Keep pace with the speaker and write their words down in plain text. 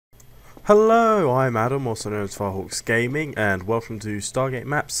Hello, I'm Adam, also known as Firehawks Gaming, and welcome to Stargate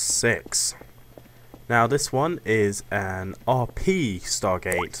Map 6. Now this one is an RP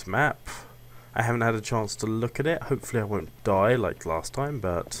Stargate map. I haven't had a chance to look at it. Hopefully I won't die like last time,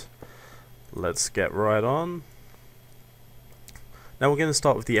 but let's get right on. Now we're going to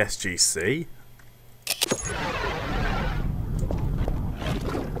start with the SGC.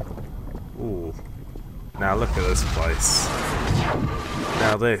 Ooh. Now look at this place.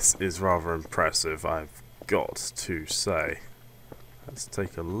 Now this is rather impressive, I've got to say. Let's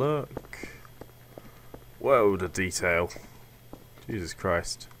take a look. Whoa, the detail. Jesus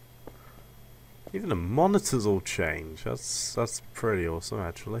Christ. Even the monitors all change. That's pretty awesome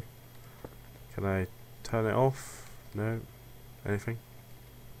actually. Can I turn it off? No? Anything?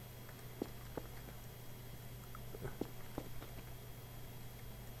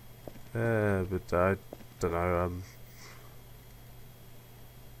 But I don't know,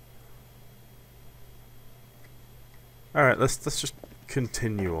 Alright, let's just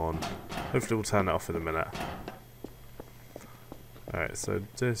continue on. Hopefully we'll turn it off in a minute. Alright, so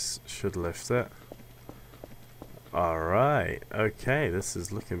this should lift it. Alright, okay, this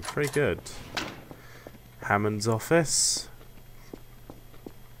is looking pretty good. Hammond's office.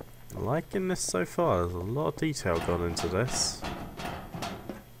 Liking this so far, there's a lot of detail gone into this.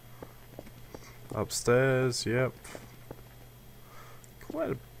 Upstairs, yep.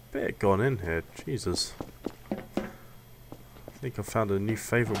 Quite a bit gone in here, Jesus. I think I've found a new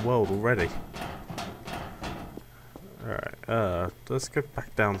favourite world already. Alright, let's go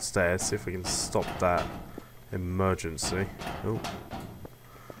back downstairs, see if we can stop that emergency. Oh.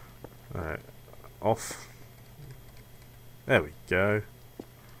 Alright, off. There we go.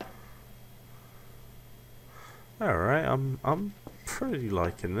 Alright, I'm pretty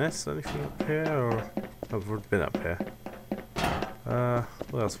liking this. Anything up here, or I've already been up here.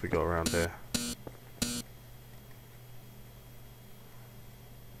 What else we got around here?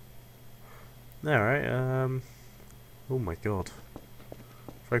 Alright, oh my god.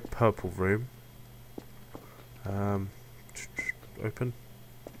 Very purple room. Open.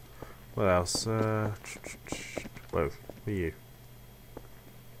 What else? Whoa, who are you?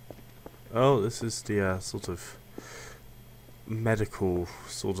 Oh, this is the, sort of medical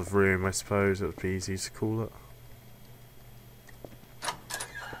sort of room, I suppose it would be easy to call it.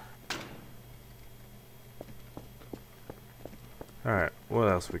 Alright, what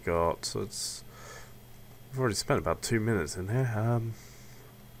else we got? So we've already spent about 2 minutes in here.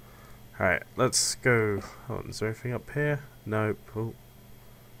 Alright, let's go. Oh, is there anything up here? Nope. Oh.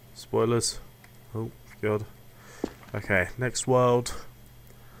 Spoilers. Oh, god. Okay, next world.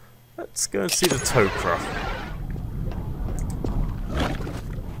 Let's go and see the Tok'ra.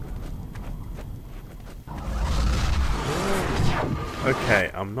 Okay,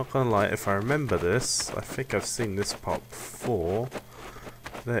 I'm not gonna lie, if I remember this, I think I've seen this part before.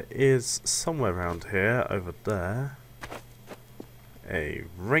 There is somewhere around here, over there, a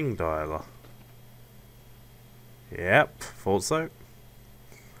ring dialer. Yep, thought so.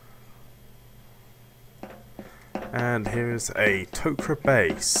 And here is a Tok'ra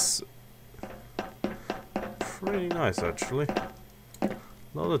base. Pretty nice actually. A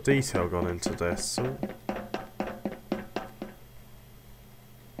lot of detail gone into this. So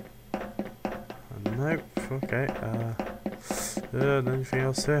nope, okay. Anything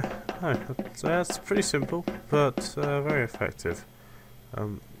else here? No, that's pretty simple, but very effective.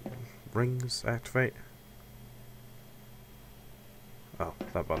 Rings activate. Oh,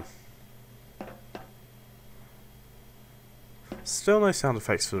 that one. Still no sound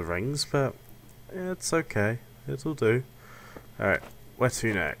effects for the rings, but it's okay. It'll do. Alright, where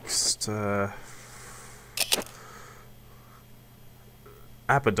to next?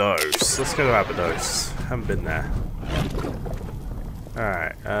 Abydos. Let's go to Abydos. Haven't been there.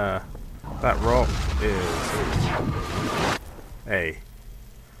 Alright, that rock is... Hey.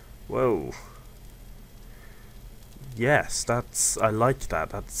 Whoa. Yes, I like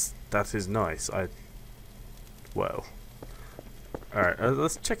that. That is nice. Well. Alright,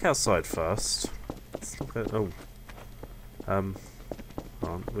 let's check outside first. Let's look at... Oh. Hold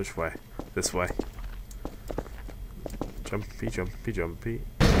on, which way? This way. Jumpy, jumpy, jumpy.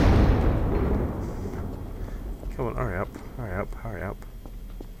 Come on, hurry up, hurry up, hurry up.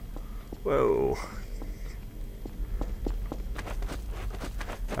 Whoa.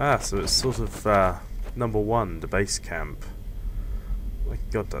 Ah, so it's sort of, number 1, the base camp. My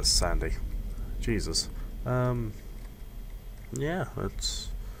god, that's sandy. Jesus. Yeah, it's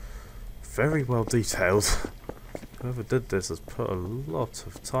very well detailed. Whoever did this has put a lot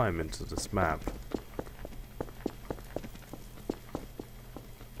of time into this map.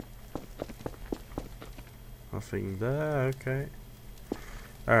 Nothing there, okay.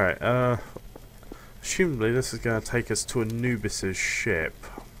 Alright, assumably this is going to take us to Anubis's ship.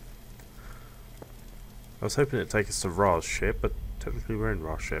 I was hoping it'd take us to Ra's ship, but technically we're in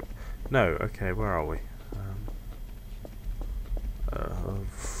Ra's ship. No, okay, where are we?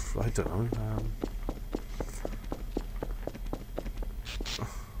 I don't know.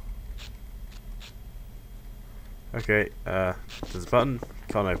 Okay, there's a button,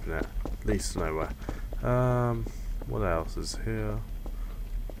 can't open it. Leads to nowhere. What else is here?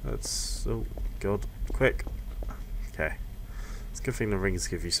 Let's, oh god, quick. Okay. It's a good thing the rings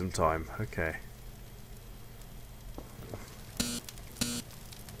give you some time. Okay.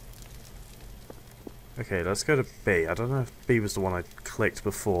 Okay, let's go to B. I don't know if B was the one I clicked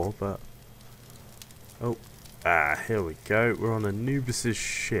before, but... Oh. Here we go. We're on Anubis's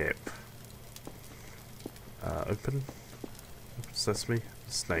ship. Open. Sesame.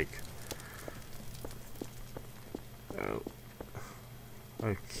 Snake. Oh.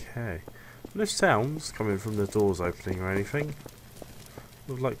 Okay. No sounds coming from the doors opening or anything.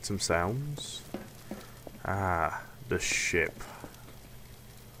 Would have liked some sounds. The ship.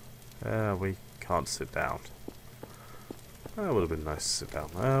 We can't sit down. That would have been nice to sit down.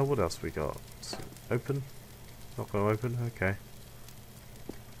 What else we got? Open? Not going to open? Okay.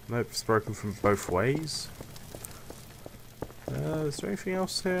 Nope, it's broken from both ways. Is there anything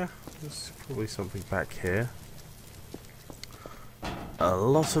else here? There's probably something back here. A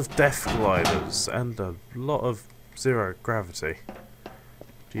lot of death gliders and a lot of zero gravity.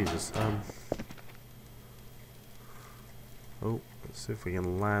 Jesus. Oh, let's see if we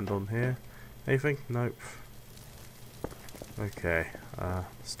can land on here. Anything? Nope. Okay.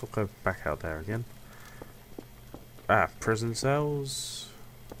 Let's still go back out there again. Prison cells.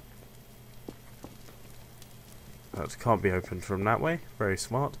 That can't be opened from that way. Very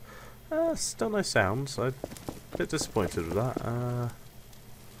smart. Still no sounds. I'm a bit disappointed with that.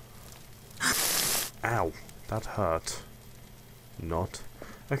 Ow. That hurt. Not.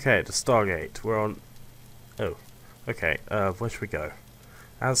 Okay, the Stargate. We're on... Oh. Okay, where should we go?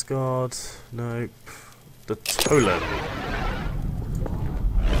 Asgard? Nope. The Tollana.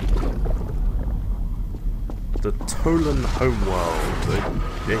 The Tollana homeworld,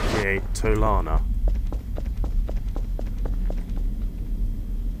 aka tollana.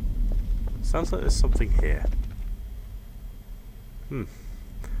 Sounds like there's something here.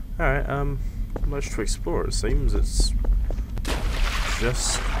 Alright, much to explore it seems. It's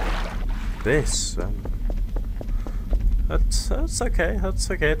just this. That's okay,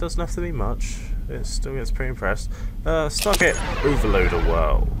 it doesn't have to be much. It still gets pretty impressed. Stargate Overloader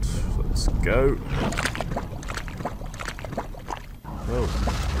World. Let's go. Oh.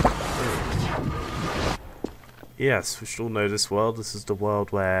 Yes, we should all know this world. This is the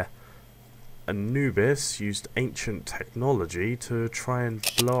world where Anubis used ancient technology to try and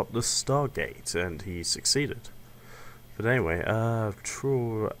blow up the Stargate, and he succeeded. But anyway,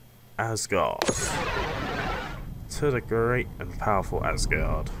 true Asgard. To the great and powerful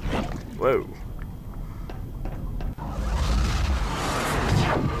Asgard. Whoa.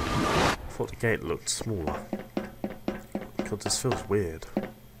 I thought the gate looked smaller. God, this feels weird.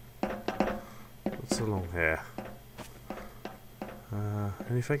 What's along here?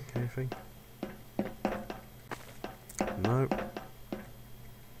 Anything? Anything? No.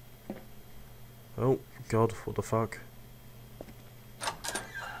 Oh, God, what the fuck?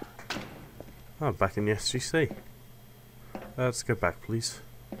 Oh, I'm back in the SGC. Let's go back, please.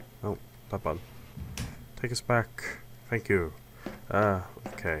 Oh, that button. Take us back. Thank you.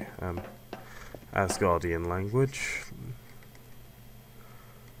 Okay, Asgardian language.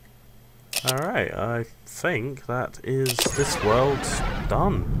 Alright, I think that is this world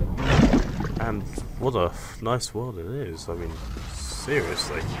done. And what a nice world it is. I mean,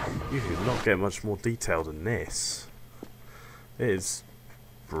 seriously, you could not get much more detail than this. It is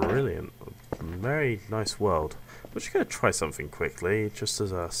brilliant. Very nice world. We're just going to try something quickly, just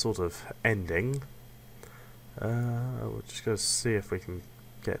as a sort of ending. We're just going to see if we can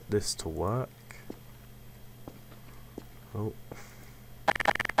get this to work. Oh.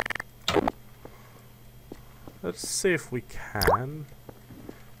 Let's see if we can.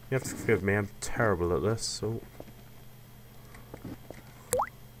 You have to forgive me, I'm terrible at this. Oh.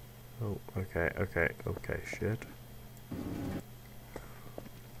 Oh, okay, shit.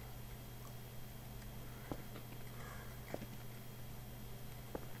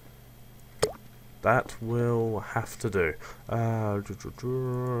 That will have to do. I'll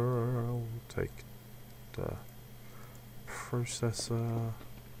take the processor.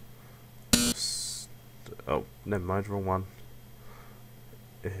 Oh, never mind, wrong one.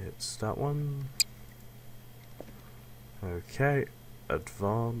 It's that one. Okay,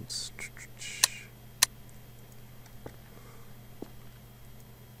 advanced.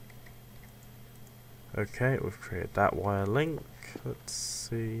 Okay, we've created that wire link. Let's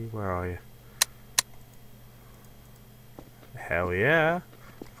see, where are you? Hell yeah!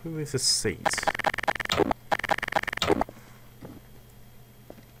 Can we move the seat?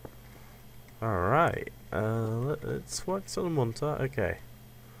 Alright, let's work on the monitor. Okay.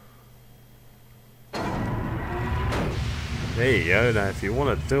 There you go. Now, if you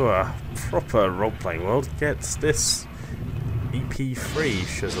want to do a proper role-playing world, get this EP3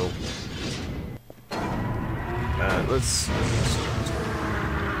 shizzle. Let's.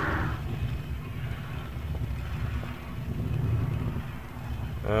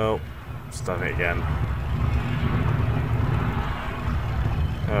 Oh, it's done it again.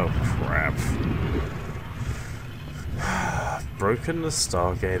 Oh crap! Broken the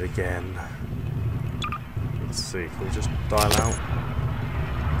Stargate again. Let's see, can we just dial out?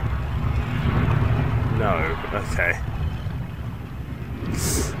 No, okay.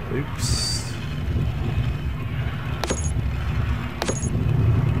 Oops.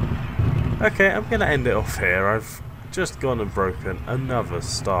 Okay, I'm gonna end it off here. I've just gone and broken another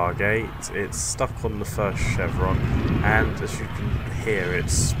Stargate. It's stuck on the first chevron, and as you can hear,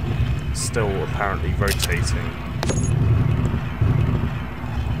 it's still apparently rotating.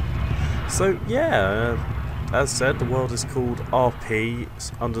 So yeah, as said, the world is called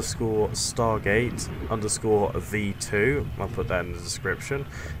RP_Stargate_V2. I'll put that in the description.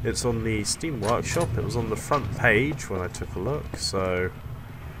 It's on the Steam Workshop. It was on the front page when I took a look, so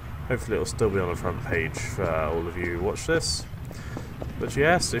hopefully it'll still be on the front page for all of you who watch this. But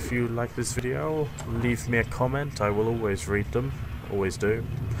yes, if you like this video, leave me a comment. I will always read them. Always do.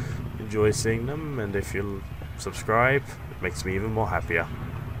 Enjoy seeing them, and if you'll subscribe, it makes me even more happier.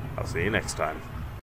 I'll see you next time.